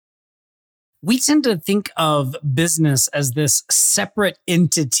we tend to think of business as this separate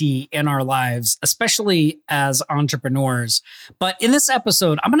entity in our lives, especially as entrepreneurs. But in this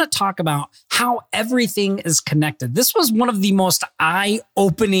episode, I'm going to talk about how everything is connected. This was one of the most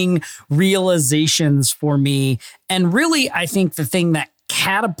eye-opening realizations for me. And really, I think the thing that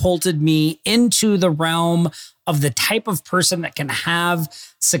catapulted me into the realm of the type of person that can have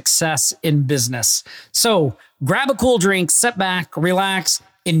success in business. So grab a cool drink, sit back, relax,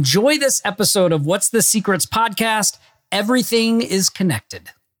 enjoy this episode of What's the Secrets podcast. Everything is connected.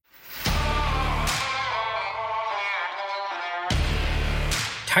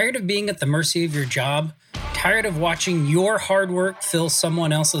 Tired of being at the mercy of your job? Tired of watching your hard work fill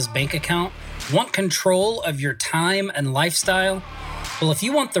someone else's bank account? Want control of your time and lifestyle? Well, if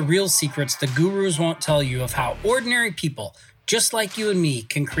you want the real secrets the gurus won't tell you of how ordinary people just like you and me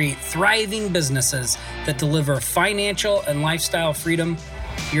can create thriving businesses that deliver financial and lifestyle freedom,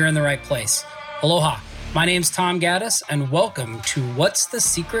 you're in the right place. Aloha, my name's Tom Gaddis, and welcome to What's the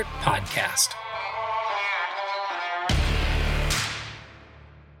Secret podcast.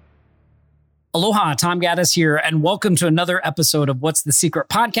 Aloha, Tom Gaddis here, and welcome to another episode of What's the Secret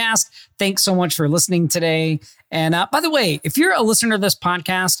podcast. Thanks so much for listening today. And by the way, if you're a listener to this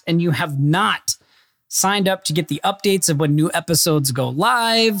podcast and you have not signed up to get the updates of when new episodes go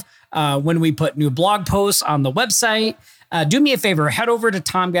live, when we put new blog posts on the website, do me a favor, head over to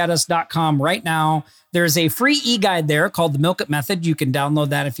tomgaddis.com right now. There's a free e-guide there called the Milk It Method. You can download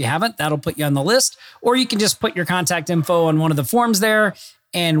that if you haven't. That'll put you on the list. Or you can just put your contact info on one of the forms there,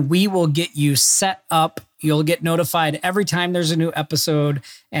 and we will get you set up. You'll get notified every time there's a new episode.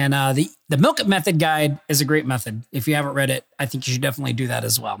 And the Milk It Method guide is a great method. If you haven't read it, I think you should definitely do that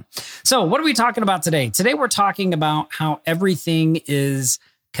as well. So what are we talking about today? Today, we're talking about how everything is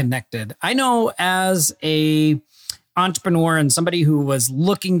connected. I know as a entrepreneur and somebody who was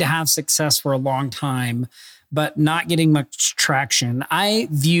looking to have success for a long time, but not getting much traction, I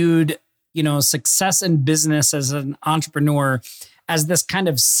viewed, success in business as an entrepreneur as this kind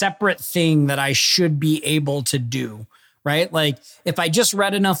of separate thing that I should be able to do, right? Like if I just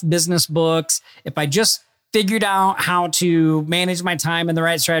read enough business books, if I just figured out how to manage my time and the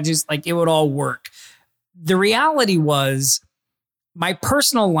right strategies, like it would all work. The reality was my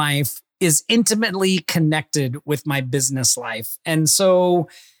personal life is intimately connected with my business life. And so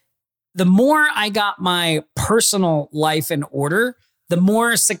the more I got my personal life in order, the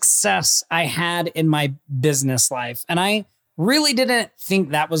more success I had in my business life. And I really didn't think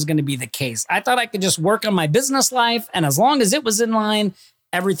that was going to be the case. I thought I could just work on my business life, and as long as it was in line,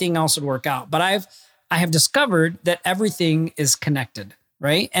 everything else would work out. But I have discovered that everything is connected,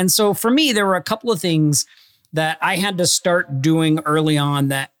 right? And so for me, there were a couple of things that I had to start doing early on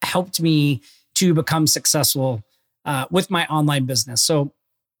that helped me to become successful with my online business. So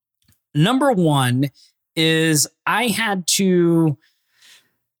number one is I had to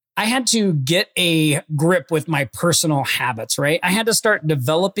get a grip with my personal habits, right? I had to start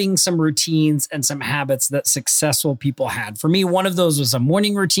developing some routines and some habits that successful people had. For me, one of those was a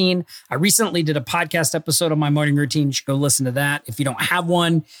morning routine. I recently did a podcast episode on my morning routine. You should go listen to that. If you don't have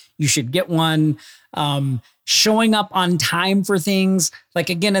one, you should get one. Showing up on time for things. Like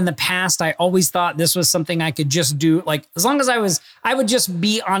again, in the past, I always thought this was something I could just do. Like as long as I would just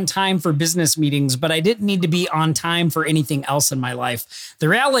be on time for business meetings, but I didn't need to be on time for anything else in my life. The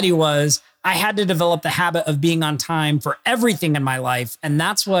reality was I had to develop the habit of being on time for everything in my life. And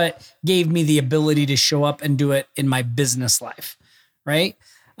that's what gave me the ability to show up and do it in my business life, right?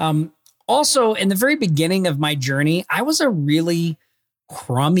 Also, in the very beginning of my journey, I was a really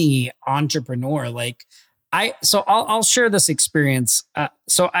crummy entrepreneur. I'll share this experience.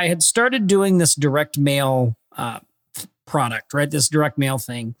 So I had started doing this direct mail product, right? This direct mail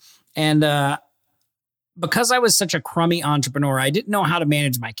thing. And because I was such a crummy entrepreneur, I didn't know how to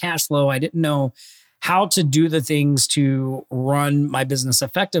manage my cash flow. I didn't know how to do the things to run my business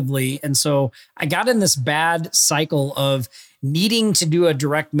effectively. And so I got in this bad cycle of needing to do a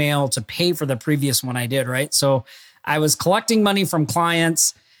direct mail to pay for the previous one I did, right? So I was collecting money from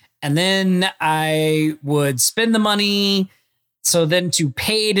clients, and then I would spend the money. So then to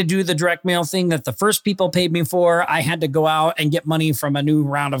pay to do the direct mail thing that the first people paid me for, I had to go out and get money from a new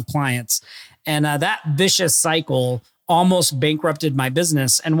round of clients. And that vicious cycle almost bankrupted my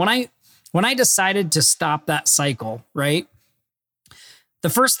business. And when I decided to stop that cycle, right?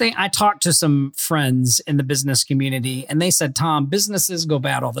 The first thing, I talked to some friends in the business community, and they said, Tom, businesses go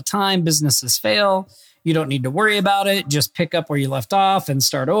bad all the time. Businesses fail. You don't need to worry about it. Just pick up where you left off and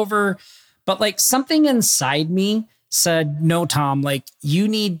start over. But like something inside me said, no, Tom, like you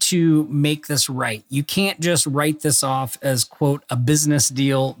need to make this right. You can't just write this off as, quote, a business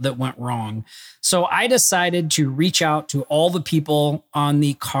deal that went wrong. So I decided to reach out to all the people on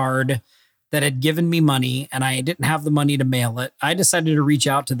the card that had given me money and I didn't have the money to mail it. I decided to reach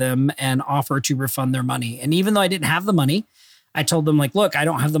out to them and offer to refund their money. And even though I didn't have the money, I told them like, look, I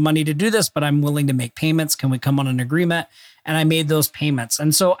don't have the money to do this, but I'm willing to make payments. Can we come on an agreement? And I made those payments.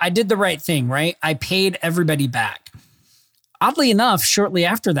 And so I did the right thing, right? I paid everybody back. Oddly enough, shortly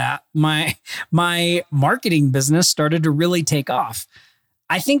after that, my marketing business started to really take off.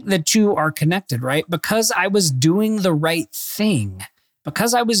 I think the two are connected, right? Because I was doing the right thing.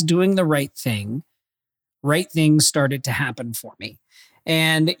 Right things started to happen for me.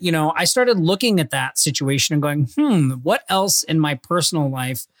 And, I started looking at that situation and going, what else in my personal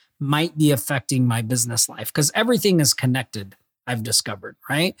life might be affecting my business life? Because everything is connected, I've discovered,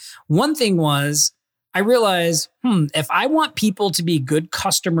 right? One thing was, I realized, if I want people to be good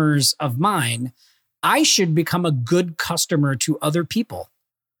customers of mine, I should become a good customer to other people,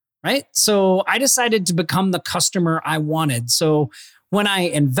 right? So I decided to become the customer I wanted. So when I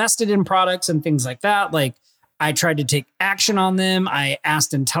invested in products and things like that, like I tried to take action on them. I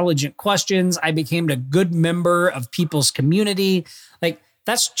asked intelligent questions. I became a good member of people's community. Like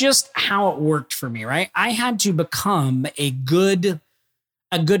that's just how it worked for me, right? I had to become a good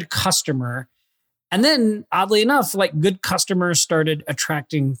customer. And then oddly enough, like good customers started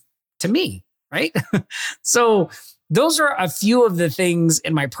attracting to me, right? So those are a few of the things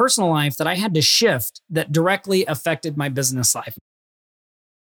in my personal life that I had to shift that directly affected my business life.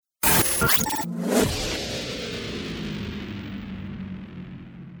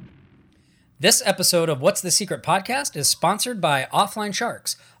 This episode of What's the Secret podcast is sponsored by Offline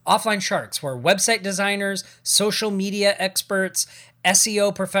Sharks. Offline Sharks, where website designers, social media experts,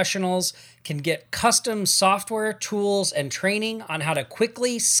 SEO professionals can get custom software, tools, and training on how to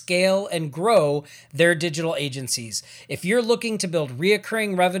quickly scale and grow their digital agencies. If you're looking to build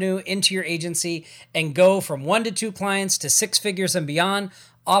reoccurring revenue into your agency and go from 1 to 2 clients to 6 figures and beyond,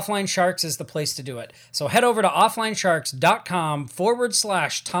 Offline Sharks is the place to do it. So head over to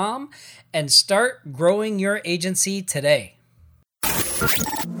offlinesharks.com/Tom and start growing your agency today.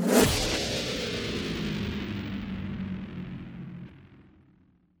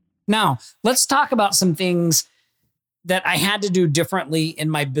 Now, let's talk about some things that I had to do differently in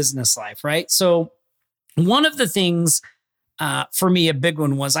my business life, right? So one of the things for me, a big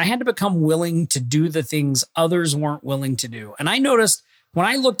one was I had to become willing to do the things others weren't willing to do. And I noticed when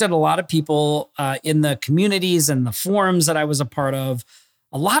I looked at a lot of people in the communities and the forums that I was a part of,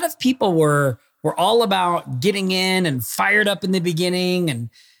 a lot of people were all about getting in and fired up in the beginning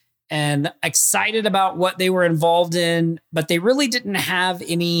and excited about what they were involved in, but they really didn't have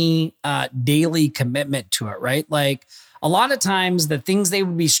any daily commitment to it, right? Like a lot of times the things they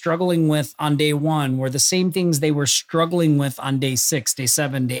would be struggling with on day 1 were the same things they were struggling with on day 6, day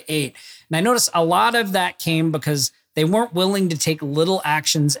 7, day 8. And I noticed a lot of that came because they weren't willing to take little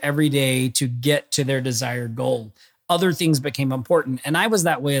actions every day to get to their desired goal. Other things became important. And I was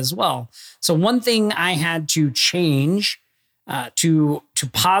that way as well. So one thing I had to change to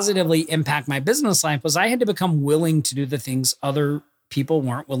positively impact my business life was I had to become willing to do the things other people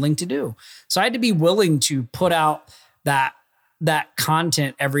weren't willing to do. So I had to be willing to put out that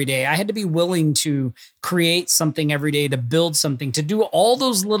content every day. I had to be willing to create something every day, to build something, to do all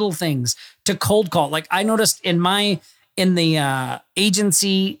those little things, to cold call. Like I noticed in the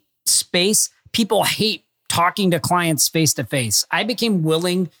agency space, people hate talking to clients face to face. I became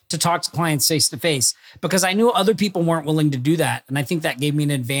willing to talk to clients face to face because I knew other people weren't willing to do that. And I think that gave me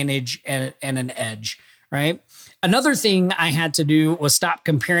an advantage and an edge, right? Another thing I had to do was stop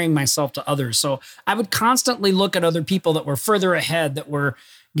comparing myself to others. So I would constantly look at other people that were further ahead, that were,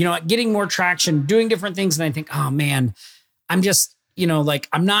 getting more traction, doing different things. And I think, oh man, I'm just,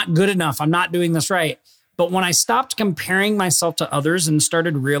 I'm not good enough. I'm not doing this right. But when I stopped comparing myself to others and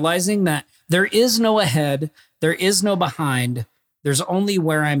started realizing that there is no ahead, there is no behind, there's only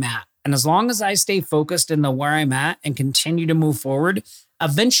where I'm at. And as long as I stay focused in the where I'm at and continue to move forward,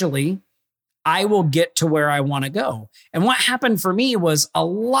 eventually I will get to where I want to go. And what happened for me was a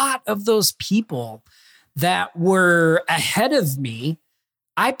lot of those people that were ahead of me,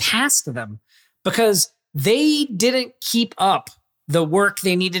 I passed them because they didn't keep up the work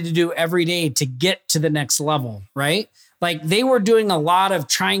they needed to do every day to get to the next level, right? Like they were doing a lot of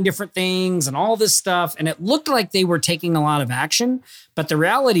trying different things and all this stuff. And it looked like they were taking a lot of action, but the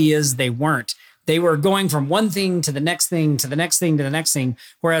reality is they weren't. They were going from one thing to the next thing, to the next thing, to the next thing.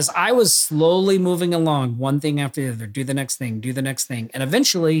 Whereas I was slowly moving along, one thing after the other, do the next thing, do the next thing. And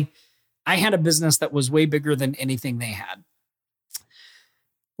eventually I had a business that was way bigger than anything they had.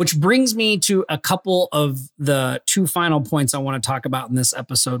 Which brings me to a couple of the two final points I want to talk about in this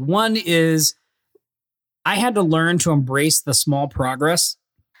episode. One is I had to learn to embrace the small progress.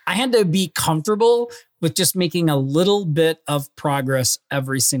 I had to be comfortable with just making a little bit of progress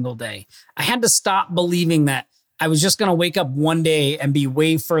every single day. I had to stop believing that I was just going to wake up one day and be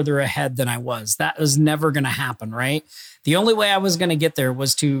way further ahead than I was. That was never going to happen, right? The only way I was going to get there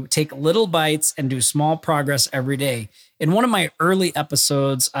was to take little bites and do small progress every day. In one of my early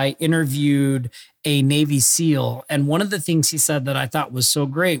episodes, I interviewed a Navy SEAL. And one of the things he said that I thought was so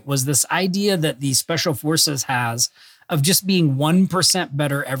great was this idea that the Special Forces has of just being 1%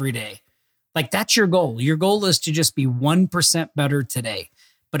 better every day. Like that's your goal. Your goal is to just be 1% better today.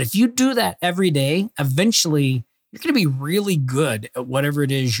 But if you do that every day, eventually you're going to be really good at whatever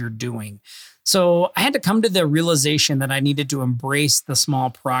it is you're doing. So I had to come to the realization that I needed to embrace the small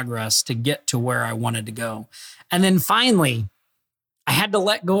progress to get to where I wanted to go. And then finally, I had to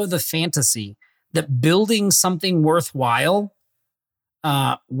let go of the fantasy that building something worthwhile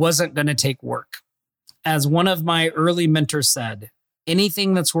wasn't going to take work. As one of my early mentors said,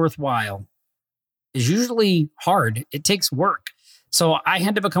 anything that's worthwhile is usually hard. It takes work. So I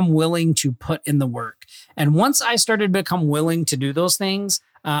had to become willing to put in the work. And once I started to become willing to do those things,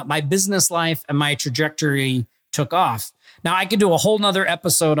 my business life and my trajectory took off. Now I could do a whole nother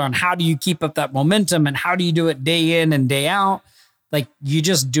episode on how do you keep up that momentum and how do you do it day in and day out? Like you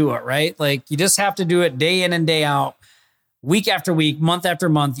just do it, right? Like you just have to do it day in and day out, week after week, month after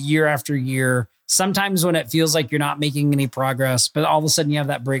month, year after year. Sometimes when it feels like you're not making any progress, but all of a sudden you have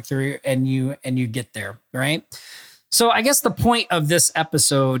that breakthrough and you get there, right? So I guess the point of this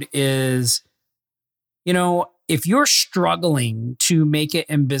episode is, if you're struggling to make it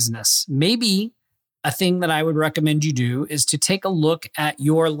in business, maybe a thing that I would recommend you do is to take a look at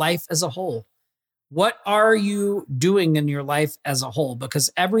your life as a whole. What are you doing in your life as a whole? Because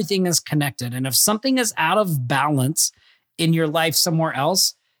everything is connected. And if something is out of balance in your life somewhere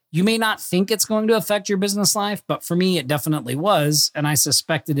else, you may not think it's going to affect your business life, but for me, it definitely was. And I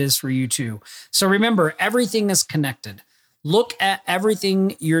suspect it is for you too. So remember, everything is connected. Look at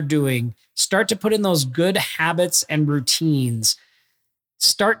everything you're doing. Start to put in those good habits and routines.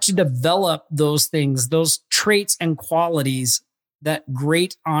 Start to develop those things, those traits and qualities that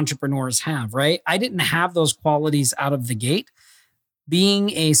great entrepreneurs have, right? I didn't have those qualities out of the gate. Being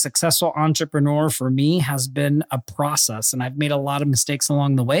a successful entrepreneur for me has been a process, and I've made a lot of mistakes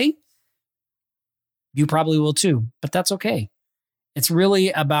along the way. You probably will too, but that's okay. It's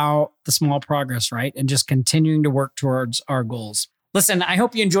really about the small progress, right? And just continuing to work towards our goals. Listen, I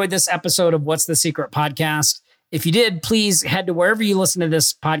hope you enjoyed this episode of What's the Secret Podcast. If you did, please head to wherever you listen to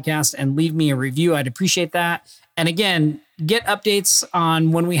this podcast and leave me a review. I'd appreciate that. And again, get updates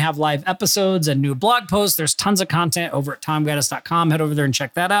on when we have live episodes and new blog posts. There's tons of content over at tomgaddis.com. Head over there and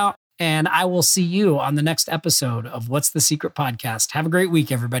check that out. And I will see you on the next episode of What's the Secret Podcast. Have a great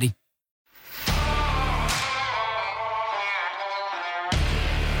week, everybody.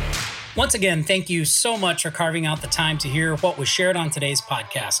 Once again, thank you so much for carving out the time to hear what was shared on today's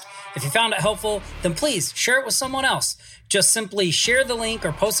podcast. If you found it helpful, then please share it with someone else. Just simply share the link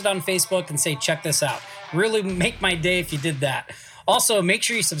or post it on Facebook and say, check this out. Really make my day if you did that. Also, make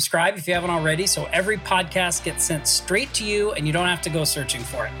sure you subscribe if you haven't already so every podcast gets sent straight to you and you don't have to go searching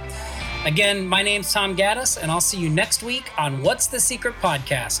for it. Again, my name's Tom Gaddis, and I'll see you next week on What's the Secret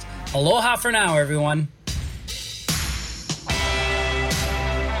Podcast. Aloha for now, everyone.